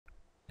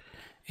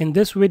In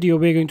this video,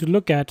 we're going to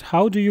look at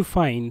how do you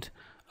find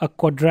a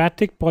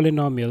quadratic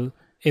polynomial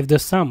if the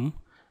sum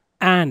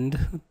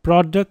and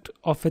product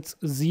of its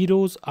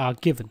zeros are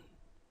given.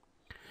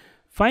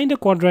 Find a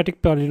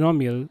quadratic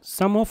polynomial,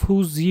 sum of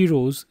whose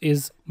zeros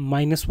is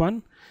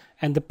 -1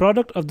 and the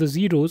product of the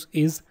zeros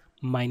is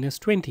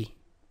 -20.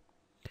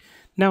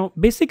 Now,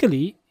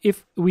 basically,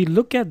 if we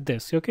look at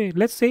this, okay,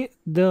 let's say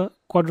the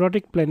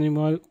quadratic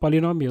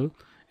polynomial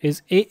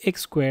is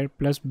ax squared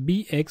plus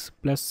bx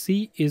plus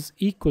c is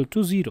equal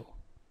to 0.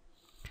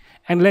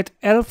 And let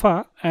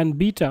alpha and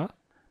beta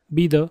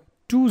be the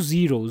two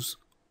zeros,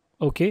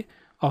 okay,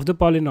 of the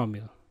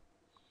polynomial.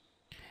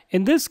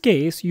 In this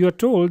case, you are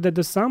told that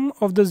the sum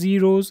of the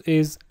zeros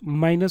is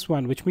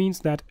 -1, which means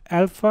that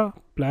alpha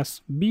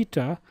plus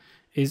beta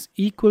is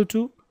equal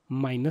to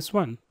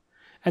 -1.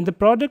 And the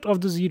product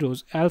of the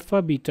zeros,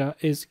 alpha beta,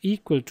 is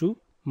equal to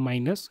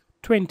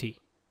 -20,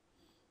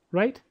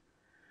 right?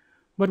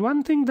 But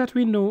one thing that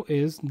we know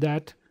is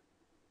that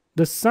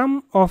the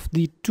sum of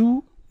the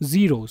two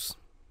zeros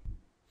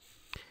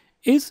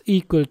is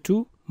equal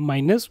to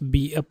minus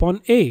b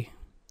upon a.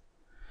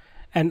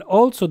 And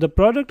also the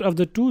product of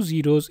the two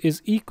zeros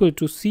is equal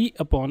to c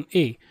upon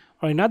a.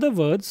 Or in other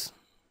words,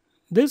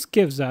 this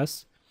gives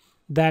us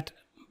that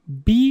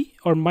b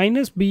or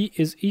minus b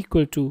is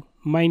equal to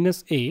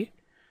minus a,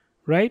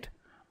 right?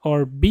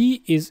 Or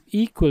b is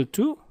equal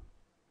to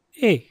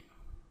a.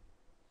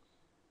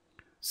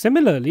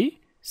 Similarly,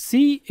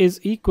 c is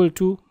equal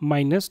to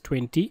minus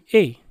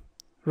 20a,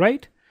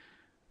 right?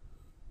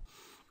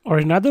 Or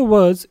in other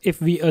words,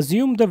 if we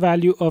assume the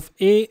value of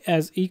a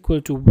as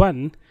equal to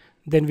 1,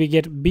 then we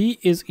get b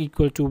is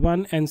equal to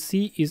 1 and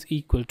c is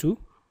equal to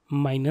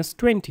minus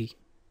 20,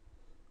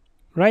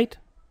 right?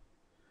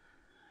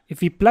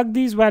 If we plug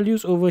these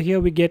values over here,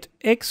 we get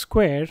x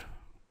squared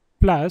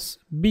plus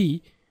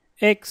b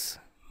x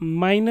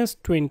minus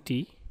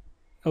 20,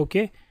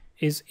 okay,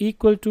 is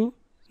equal to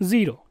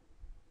 0,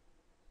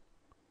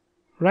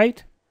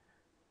 right?